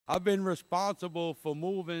I've been responsible for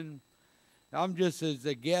moving, I'm just as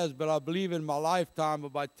a guess, but I believe in my lifetime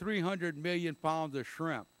about 300 million pounds of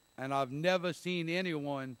shrimp, and I've never seen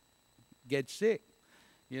anyone get sick.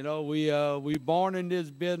 You know, we born in this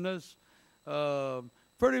business.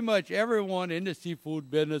 Pretty much everyone in the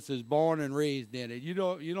seafood business is born and raised in it. You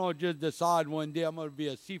don't just decide one day I'm going to be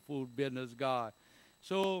a seafood business guy.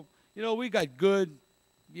 So, you know, we got good,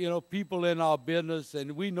 you know, people in our business,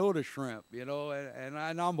 and we know the shrimp, you know, and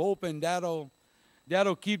I'm hoping that'll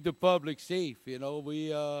keep the public safe. You know,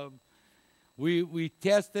 we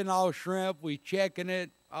testing our shrimp, we checking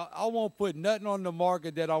it. I won't put nothing on the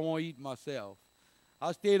market that I won't eat myself.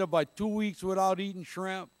 I stayed about 2 weeks without eating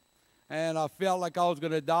shrimp, and I felt like I was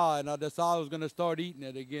going to die, and I decided I was going to start eating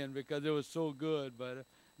it again because it was so good. But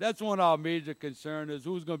that's one of our major concerns is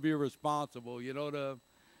who's going to be responsible. You know,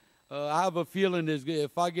 I have a feeling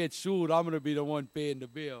if I get sued, I'm going to be the one paying the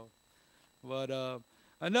bill. But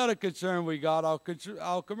another concern we got,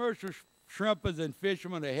 our commercial shrimpers and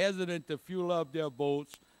fishermen are hesitant to fuel up their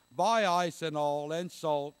boats, buy ice and all, and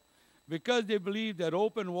salt, because they believe that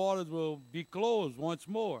open waters will be closed once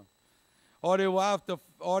more, or they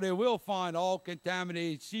will find all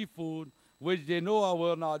contaminated seafood, which they know I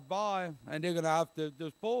will not buy, and they're going to have to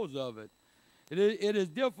dispose of it. It is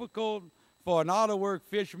difficult for an out-of-work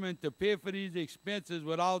fisherman to pay for these expenses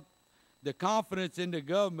without the confidence in the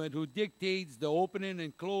government who dictates the opening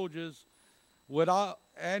and closures, without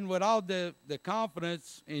the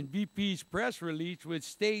confidence in BP's press release, which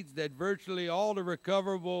states that virtually all the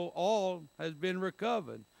recoverable oil has been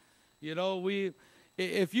recovered. You know,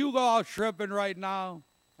 if you go out shrimping right now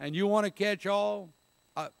and you want to catch all,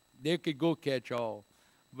 they could go catch all.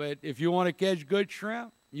 But if you want to catch good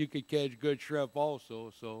shrimp, you could catch good shrimp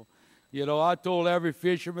also. So, you know, I told every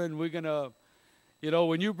fisherman we're going to, you know,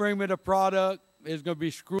 when you bring me the product, it's going to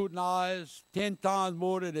be scrutinized 10 times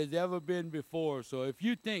more than it's ever been before. So if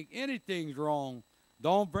you think anything's wrong,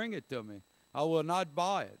 don't bring it to me. I will not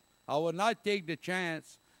buy it. I will not take the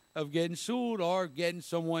chance of getting sued or getting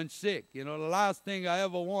someone sick. You know, the last thing I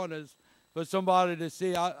ever want is for somebody to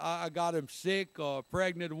say I got him sick, or a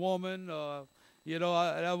pregnant woman, you know,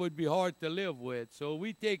 that would be hard to live with. So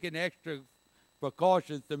we taking extra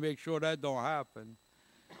precautions to make sure that don't happen.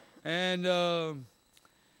 And,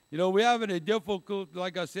 you know, we're having a difficult,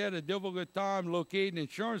 like I said, a difficult time locating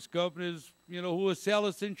insurance companies, you know, who will sell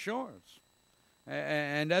us insurance.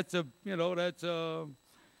 And that's you know,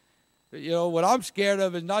 what I'm scared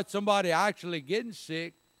of is not somebody actually getting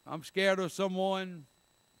sick. I'm scared of someone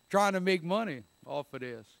trying to make money off of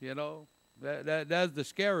this, you know. That's the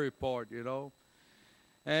scary part, you know.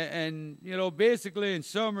 And you know, basically, in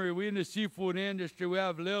summary, we in the seafood industry, we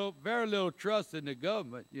have very little trust in the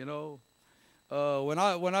government, you know. When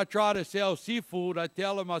I try to sell seafood, I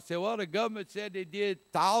tell them, I say, well, the government said they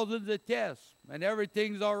did thousands of tests and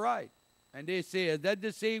everything's all right. And they say, is that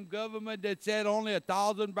the same government that said only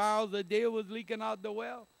 1,000 barrels a day was leaking out the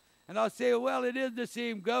well? And I say, well, it is the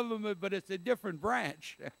same government, but it's a different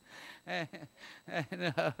branch. and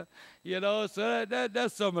you know, so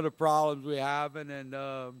that's some of the problems we're having. And,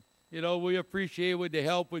 you know, we appreciate with the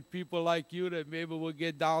help with people like you that maybe we'll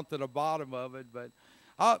get down to the bottom of it. But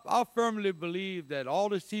I firmly believe that all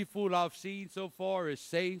the seafood I've seen so far is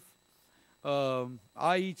safe.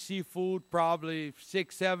 I eat seafood probably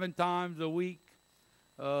 6-7 times a week.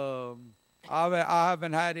 I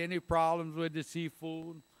haven't had any problems with the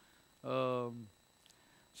seafood.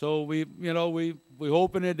 So we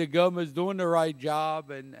hoping that the government's doing the right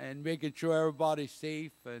job and making sure everybody's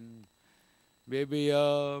safe, and maybe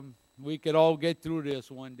we could all get through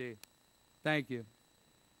this one day. Thank you.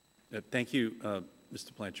 Thank you,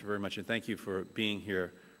 Mr. Blanchard, very much, and thank you for being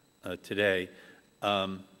here today.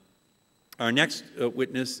 Our next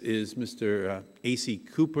witness is Mr. A.C.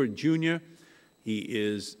 Cooper, Jr. He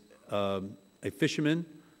is a fisherman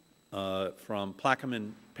from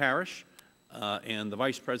Plaquemine Parish and the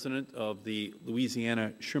Vice President of the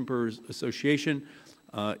Louisiana Shrimpers Association.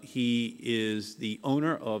 He is the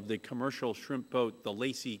owner of the commercial shrimp boat, the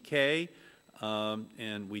Lacey K.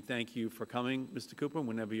 And we thank you for coming, Mr. Cooper.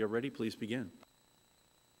 Whenever you're ready, please begin.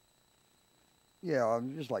 Yeah,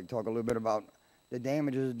 I'd just like to talk a little bit about the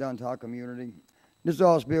damages done to our community. This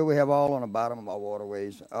oil spill we have all on the bottom of our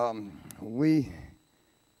waterways. We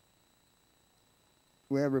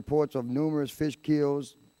have reports of numerous fish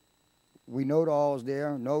kills. We know the oil's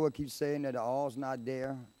there. NOAA keeps saying that the oil's not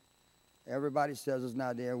there. Everybody says it's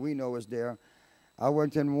not there. We know it's there. I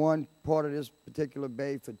worked in one part of this particular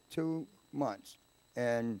bay for 2 months,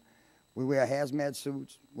 and we wear hazmat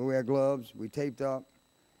suits, we wear gloves, we taped up.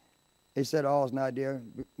 They said all's not there.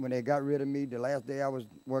 When they got rid of me, the last day I was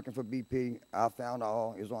working for BP, I found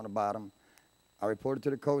all. It was on the bottom. I reported to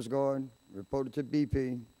the Coast Guard, reported to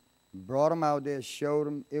BP, brought them out there, showed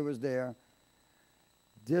them it was there.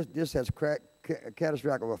 This has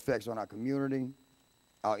catastrophic effects on our community,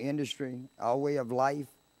 our industry, our way of life.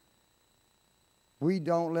 We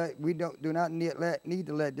do not need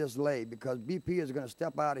to let this lay, because BP is going to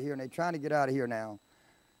step out of here, and they're trying to get out of here now.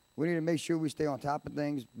 We need to make sure we stay on top of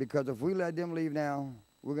things, because if we let them leave now,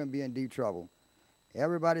 we're going to be in deep trouble.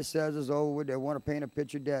 Everybody says it's over. They want to paint a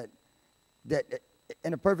picture that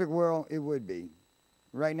in a perfect world, it would be.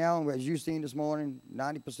 Right now, as you've seen this morning,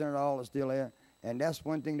 90% of all is still there, and that's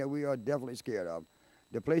one thing that we are definitely scared of.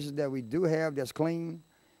 The places that we do have that's clean,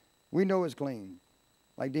 we know it's clean,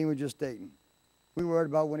 like Dean was just stating. We worried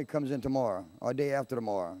about when it comes in tomorrow or day after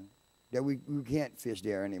tomorrow, that we can't fish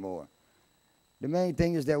there anymore. The main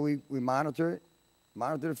thing is that we monitor it,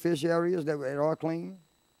 monitor the fish areas that are clean.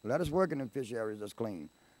 Let us work in the fish areas that's clean.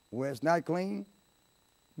 Where it's not clean,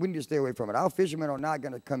 we need to stay away from it. Our fishermen are not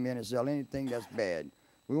going to come in and sell anything that's bad.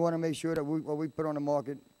 We want to make sure that what we put on the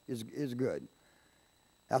market is good.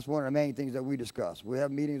 That's one of the main things that we discuss. We have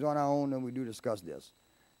meetings on our own, and we do discuss this.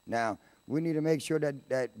 Now, we need to make sure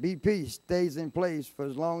that BP stays in place for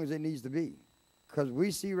as long as it needs to be, because we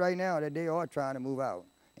see right now that they are trying to move out,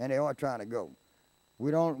 and they are trying to go. We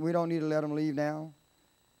don't need to let them leave now.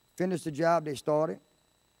 Finish the job they started.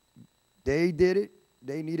 They did it.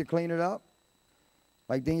 They need to clean it up.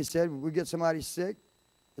 Like Dean said, if we get somebody sick,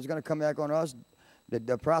 it's going to come back on us.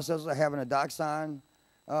 The processors are having a dock sign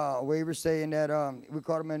waiver saying that we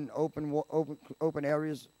caught them in open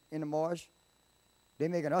areas in the marsh. They're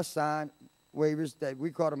making us sign waivers that we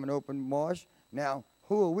caught them in open marsh. Now,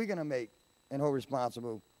 who are we going to make and hold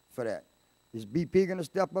responsible for that? Is BP going to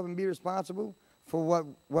step up and be responsible for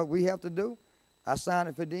what we have to do? I signed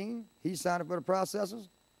it for Dean. He signed it for the processors.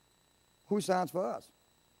 Who signs for us?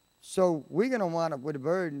 So we're going to wind up with the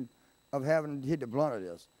burden of having to hit the blunt of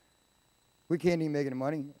this. We can't even make any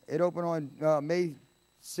money. It opened on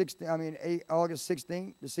August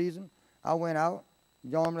 16th, the season. I went out.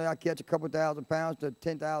 Normally I catch a couple thousand pounds to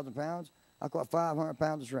 10,000 pounds. I caught 500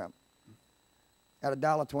 pounds of shrimp at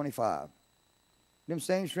 $1.25. Them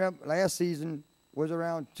same shrimp last season was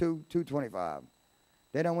around $2.25.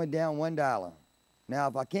 They done went down $1. Now,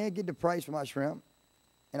 if I can't get the price for my shrimp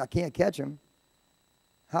and I can't catch them,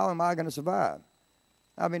 how am I going to survive?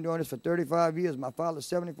 I've been doing this for 35 years. My father's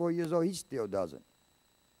 74 years old. He still does it.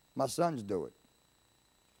 My sons do it.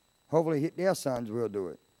 Hopefully their sons will do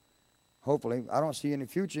it. Hopefully. I don't see any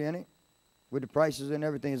future in it. With the prices and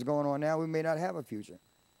everything that's going on now, we may not have a future.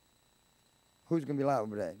 Who's going to be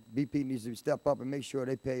liable for that? BP needs to step up and make sure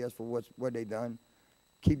they pay us for what they've done.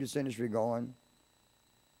 Keep this industry going.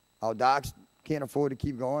 Our docks can't afford to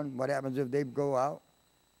keep going. What happens if they go out?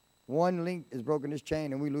 One link is broken this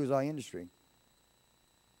chain and we lose our industry.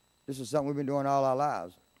 This is something we've been doing all our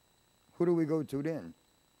lives. Who do we go to then?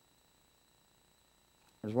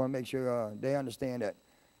 I just want to make sure they understand that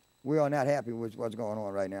we are not happy with what's going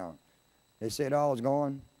on right now. They said all is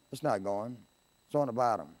gone. It's not gone. It's on the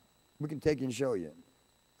bottom. We can take you and show you.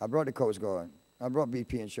 I brought the Coast Guard. I brought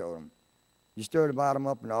BP and showed them. You stir the bottom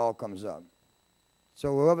up and it all comes up.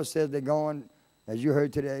 So whoever says they're gone, as you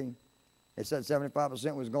heard today, they said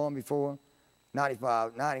 75% was gone before,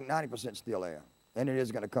 90% still there. And it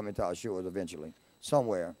is going to come into our shores eventually,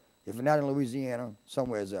 somewhere. If not in Louisiana,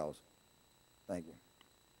 somewhere else. Thank you.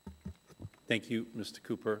 Thank you, Mr.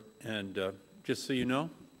 Cooper. And just so you know,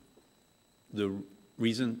 the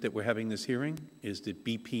reason that we're having this hearing is that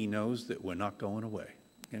BP knows that we're not going away.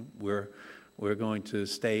 Okay? We're going to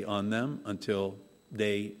stay on them until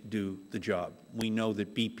they do the job. We know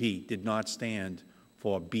that BP did not stand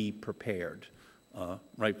for be prepared.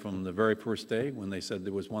 Right from the very first day when they said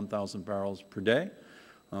there was 1,000 barrels per day,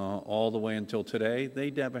 all the way until today,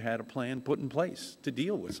 they never had a plan put in place to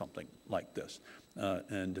deal with something like this.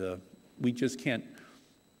 We just can't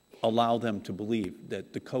allow them to believe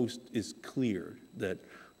that the coast is cleared, that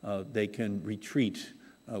they can retreat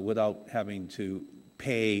without having to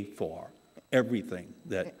pay for everything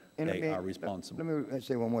that they are responsible. Let me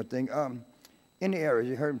say one more thing. In the area,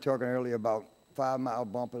 you heard him talking earlier about 5-mile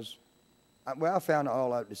bumpers. Well, I found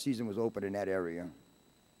all out the season was open in that area.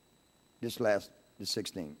 The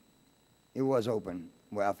 16th. It was open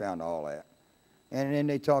where I found all that. And then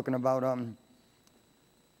they talking about a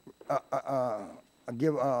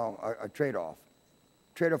trade-off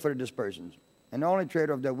for the dispersions. And the only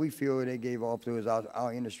trade-off that we feel they gave off to is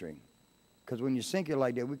our industry. Because when you sink it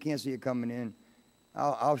like that, we can't see it coming in.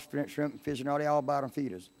 Our shrimp fishing, they all bottom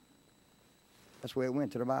feeders. That's where it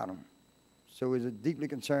went, to the bottom. So it's deeply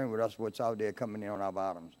concerned with us what's out there coming in on our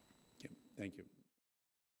bottoms. Okay, thank you.